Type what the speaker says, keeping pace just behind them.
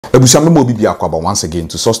Ebusiame mo bibi akwaba once again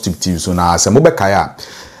to SourcetubeTV so na se mo be kaya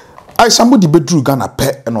AYISHA MODI bedru Ghana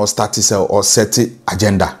pe and or start sell or set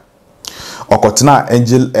agenda okotena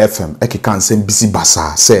Angel FM ekeka nsem bisi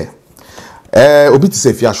basa se obi ti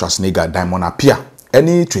se fia Schwarzenegger Diamond apia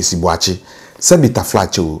any Tracey Boakye se bita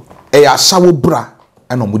flache o ya shawo bra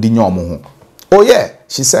and omudi nya omo ho. Oh yeah,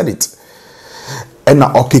 she said it. And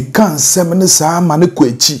na okeka nsem ne sa ma ne ko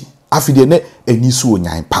echi afide ne eni so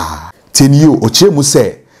onyan pa tenio ochemu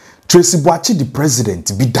se Tracey Boakye the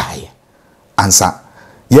president be die. Answer.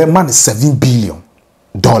 Yeah, man is $7 billion.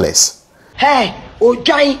 Hey,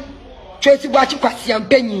 Ojai, Tracey Boakye kwasi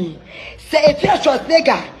ampenyi. Say if you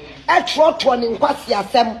Schwarzenegger, I trot one in kwasi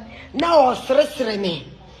asem. Now osresre me.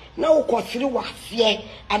 Now kwasiri wasiye,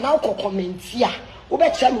 and now komentia. Ube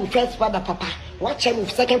chemi first father papa. Watch him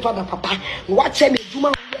second father papa. Watch him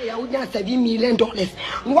juma ya unya $7 million.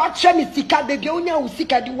 Watch him sika baby unya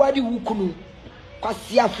usika di wadi wukunu.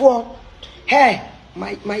 Kwasi afo. Hey,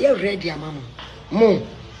 my ready amamu. Mo.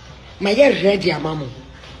 My ready amamu.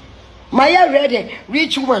 My ready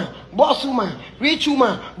rich woman, boss woman, rich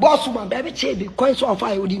woman, boss woman. Baby chebi coin so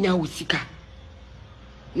far udinya usika.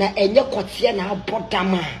 Na enye kotie na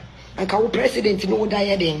abodama. Anka wo president no da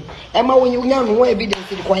ye den. Ema wo nya no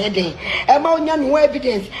evidence di ko ye den. Ema wo nya no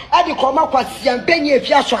evidence. E di ko ma kwasi ampenye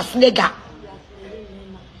efia Schwarzenegger.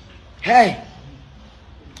 Hey.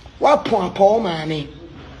 Wa pon pon maame.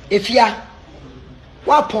 Efia.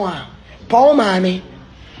 Wa pon pon maame.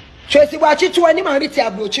 Tracey Boakye to ani maame ti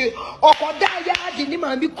abroche. Okoda ya di ni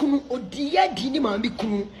maame kunu, odi ya di ni maame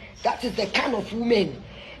kunu. That is the kind of woman.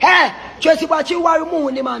 Hey, Tracey Boakye wari mu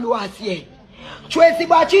ni maame wase. Tracey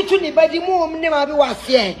Boakye to ni badi mu ni maame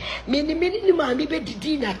wase. Mini ni maame be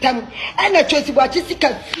didi na tam. Ena Tracey Boakye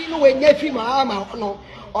sika fi no we nya fi Mahama no.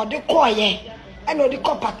 Ode koye. Ena ode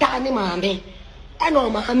ko pata ni maame. Ena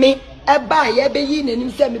maame eba ye be yi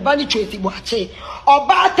nanim se me ba ni Tracey Boakye.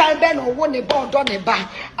 Oba time be no wo ne ba odo ne ba.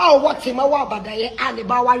 Ah what ma wa badaye ani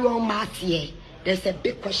ba wari on matie. There's a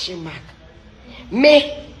big question mark.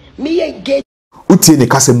 Me engage utie ne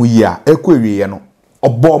kasemu yi a ekwewie no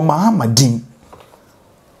obo MAHAMMA din.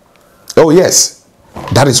 Oh yes,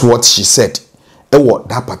 that is what she said. Ewo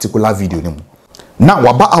that particular video ni. Now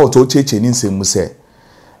waba out o cheche ni nsemu se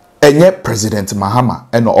enye President MAHAMMA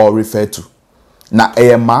and all refer to. Na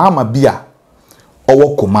MAHAMMA bia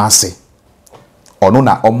owo Kumasi. Ono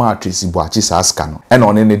na oma Tracey Boakye saska no e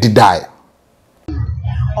no ne di die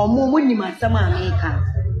omo muni masama America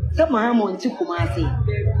se MAHAMMA onti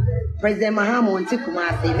Kumasi President MAHAMMA onti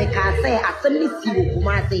Kumasi me ka say asem si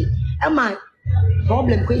Kumasi e ma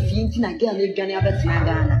problem ko fi nti na girl na dwane abetena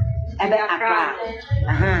Ghana ebe Accra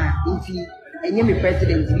nti enye me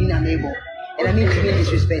president bi na mebo and I mean to be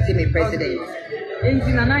disrespecting me president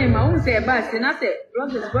Enti na na ma say ba se na say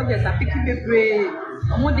brothers are picking the brain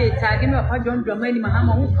omo dey tag me papa John drama ni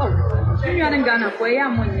MAHAMMA hu oh you are in Ghana for ya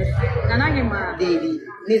money na na ma David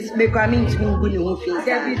this make I mean to me go ni hu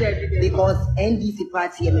face because NDC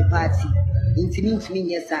party and me party intimate me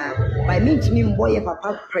yes sir by me to me boy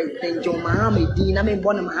papa President John MAHAMMA din na me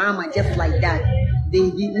born MAHAMMA just like that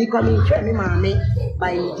they make I mean try me mama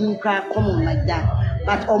by din cry common like that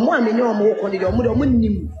but omo am ni omo ko dey omo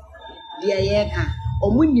nim dia yeka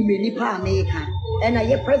omunni menipa America ena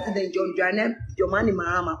ye president John Dramani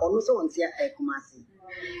Mahama ono so wontia Kumasi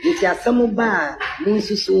nti asemu ba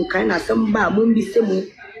munsusu kan na asemu ba mumbisemu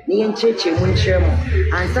ne yencheche munchiremo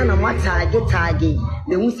ansa na tagi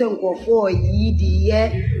le hunse nkofo yi di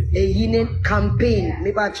ye eyine campaign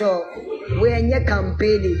me ba cho we enye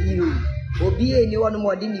campaign yi obi eni wono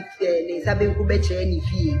modi ni ne sabe nku be che ni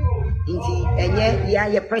fie nti enye ya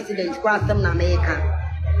ye president kwa asem na America.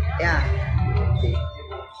 Yeah.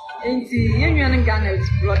 Enti yenwan Ghana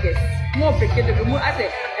bloggers mo pekede mo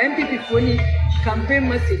ase MPP foni campaign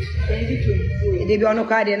message 2024 dey be ono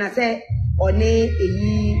card na say one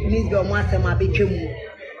eyi miss be omo asema betwemu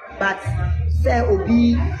but say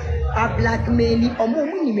obi a blackmail omo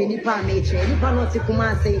munni nipa na eche nipa no te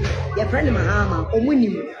Kumasi ye friend MAHAMMA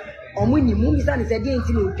omunni mu bisa ne say dey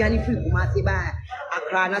enti no dwane free Kumasi ba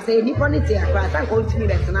Accra na say nipa ne te Accra san ko ntimi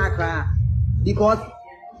be tena Accra because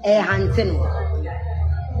hunting.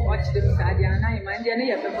 Watch them Sadia and I mind any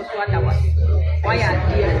of them was what I was. Why are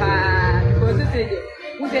dear? Because they say,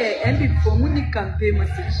 who's the MP for money campaign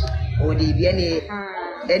message? Or the Vienne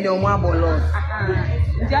and no marble laws.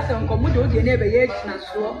 Just on Comodo, you never yet, not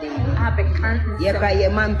sure. I can't. Ye by a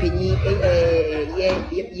man penny,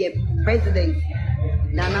 ye president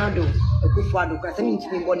Nanado, a Kufado, because I mean to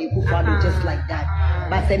be born in Kufado just like that.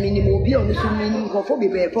 But I mean, will be on the meaning of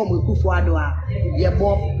Phoebe from Kufado, ye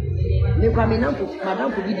Bob. Me come in for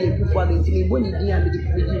Madame to be the Kufado, me boni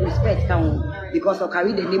with respect. because I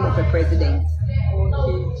carry the name of a president.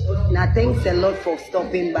 Now, thanks a lot for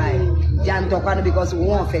stopping by. Jan Tokano, because we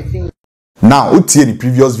want to thing. Now, utie the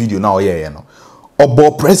previous video now, yeah, you know.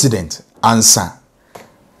 Obo president answer.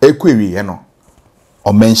 Equiri, you know.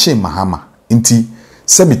 Or mention Mahama. Inti,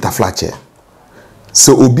 Sebita Fletcher.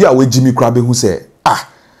 So, Obi awe Jimmy Krabbe who say,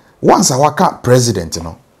 once I waka president, you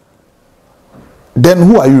know. Then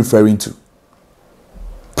who are you referring to?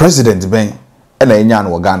 President Ben and a nyan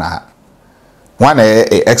wagana. One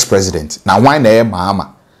ex-president. Now one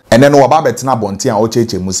Mahama. And then Wababet na bonti and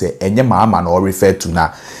Ocheche Muse and ye Mahama no refer to now.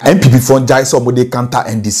 MPP phone jai somebody counter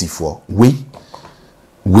NDC for.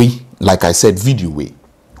 We, like I said, video we.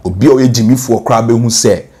 Obi oye Jimmy for Krabbe who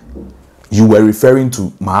say you were referring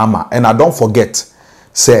to Mahama. And I don't forget,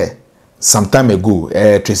 say, some time ago,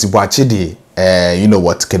 Tracey Boakye, you know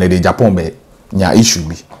what, Kennedy Japan be nya issue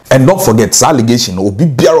be. And don't forget, this allegation,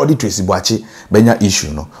 Obi already Tracey Boakye be nya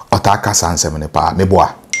issue no. Otaka sansemene pa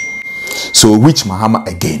meboa. So which Mahama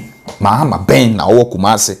again? Mahama ben na owo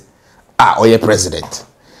Kumasi oye president.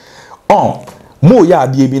 Mo ya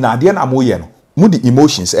adie bi na adie na mo ye no. Mo the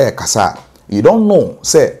emotions kasa. You don't know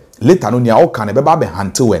say later no nia o kan be ba be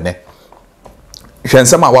hante wene.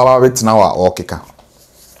 Hwensem a wa betina wa o keka.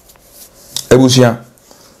 Ebusia.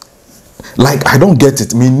 Like I don't get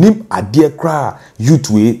it. Me nim adie kra youth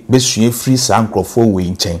we be sue free sankrofo we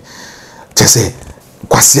nchen. Te say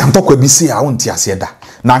kwasi antokwa bi si a wonti aseda.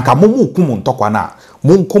 Na nka momu kumu ntokwa na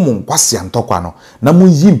monkumu kwasi antokwa no na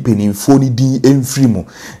munyi mpenimfo ni din emfiri mu.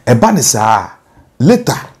 Eba ne saa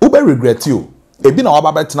later ube regret you. Ebi na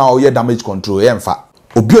waba betina oye damage control emfa.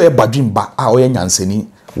 Obi oye badwimba oye nyanseni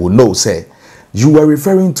will know say you were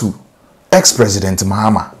referring to ex-president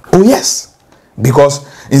Mahama. Oh yes. Because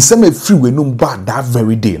in some free we no bad that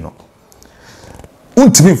very day no.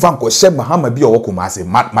 Untimi mfa ko she Mahama bi owo Kumasi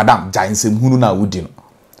madam Jainsem hunu na wudi no.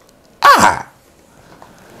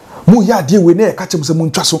 Mu ya die we na ka chem se mu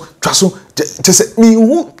ntwaso te se mi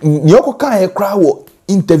hu ni okoka e kra wo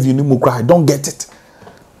interview ni mu kra I don't get it.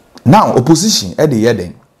 Now opposition e dey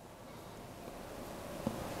then.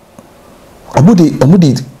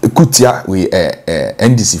 Omudi kutia we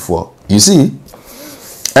NDC for. You see?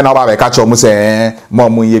 And now I catch almost say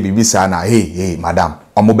mom ye bibi sana hey madam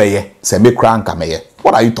omobeye se me kra nka meye.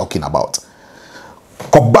 What are you talking about?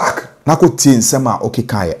 Come back na ko tie nsema okay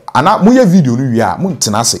kan ana mu ye video no wi a mu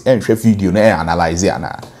ntena se enhwe video na analyze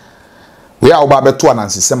ana we are oba beto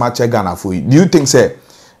anansi sema chega na for you. Do you think say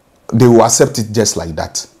they will accept it just like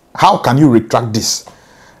that? How can you retract this?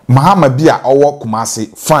 Mahama bia owo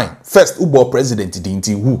Kumasi fine. First ubo president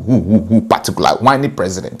dinti who particular why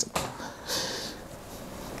president?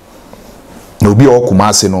 No be owo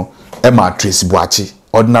Kumasi no Emma Tracey Boakye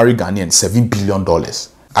ordinary Ghanaian $7 billion.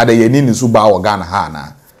 Ade ye ni nsu ba wo Ghana ha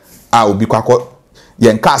na. Obi kwakọ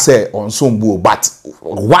yenka say on sombu but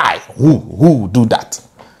why who do that?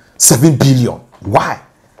 7 billion. Why?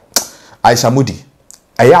 AYISHA MODI.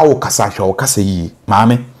 Eya wo kasa hwe wo kasa yi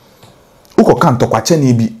maame. Uko kan to kwache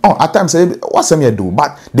na bi. At times say wasem ye do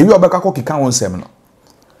but the way obeka ko kika won sem no.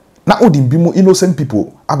 Na odi bi mu innocent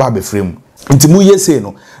people aba be frame. Nti mu ye say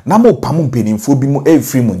no na mo pam mpenimfo bi mu e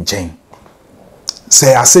free mu nchen.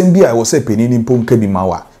 Say asem bi a wo say penini mpom ka bi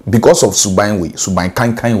mawa because of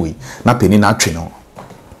suban kan way na penina atwe no.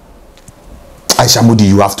 AYISHA MODI,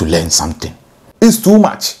 you have to learn something. It's too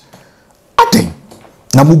much. I think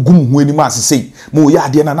na mu gum hu ani ma say mo ya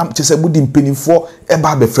ade na nam chese mudi mpenimfo e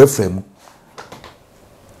ba be frefre mu.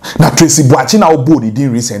 Na Tracey Boakye na obodi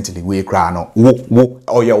din recently we kra no wo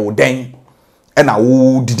oye wo den e na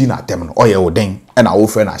wo didi na tem no oye wo den e na wo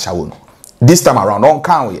frɛ na ahya wo no. This time around on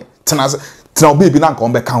kan we tena baby na nka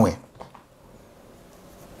on be kan we.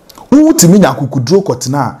 Wo timi nya kukudro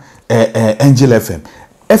kotena Angel FM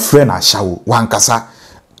e frɛ na ahya wo wankasa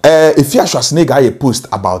if you Schwarzenegger ga a post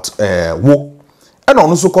about wo e na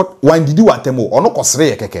ono so ko wan didi watem wo ono kosere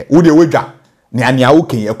ye keke wo de wedwa ne ania wo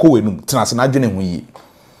ken ye ko wenum tena se na dwene ho yi.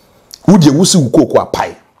 Uje wusi ukoko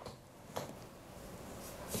apai.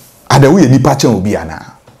 Ada wo ye nipa chen obi ana.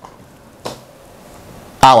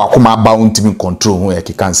 Awa kuma ba untimi control ho e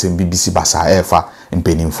keka nsem BBC basa efa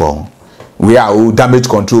mpenimfo. We are damage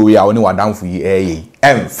control we are only wadanfo yi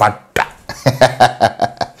emfata.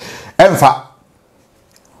 Emfa.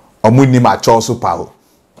 Omuni ma cho so pa ho.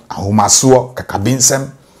 Ahomaso kakabinsem.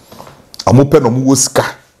 Omupe no mu wosika.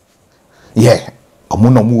 Yeah, omu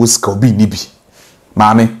no mu wosika obi ni bi.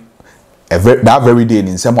 Maame that very day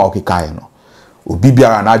in Sema Okikai no Obi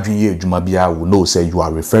biara na adwin ye adwuma bia will know say you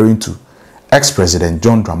are referring to ex-president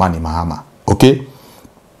John Dramani Mahama. Okay?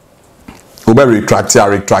 Obe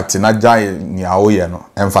retract na jai ni aoye no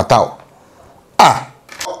emfatao.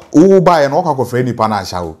 Wo ba ye no okakofre nipa na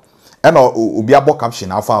ahya wo. and obi abo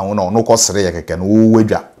caption afa ho no no kosere ye keke no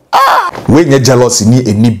wedwa we nye jealousy ni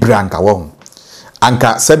eni branka wo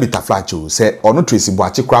anka sebita flacho se ono Tracey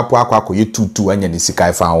Boakye krapo akwa ye tutu anya ni sika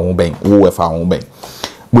afa ho ben wo afa ho ben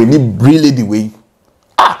we ni really the way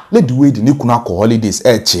let the way the ni kuna ko holidays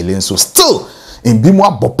chilling so still in bimu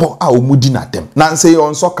abopo a omudi na dem na say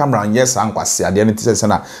on so camera yes ankwase ade ne tise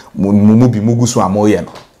na mumu bi mugusu amoye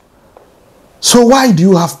no. So why do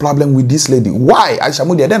you have problem with this lady? Why? AYISHA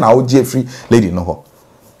MODI then I would free lady no ho.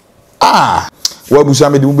 Well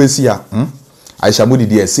busa me di mbesi ya. AYISHA MODI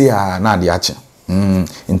dey say na dey ache.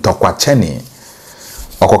 Ntokwa chene.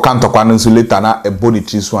 Okoka ntokwa no so later na ebodi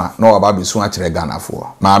tri so a na oba be so a kire Ghana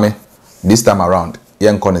fo. Maame, this time around,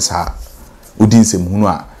 yen konis ha. Udi nsem hunu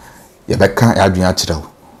a ye beka yadwen a kire.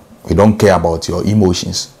 We don't care about your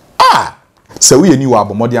emotions. So we new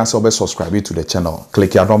abomodi and so subscribe to the channel.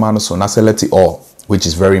 Click your domano so na select it all, which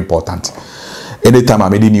is very important. Anytime I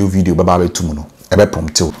made a new video, baba tumuno. Ebe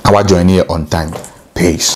prompto. I will join here on time. Peace.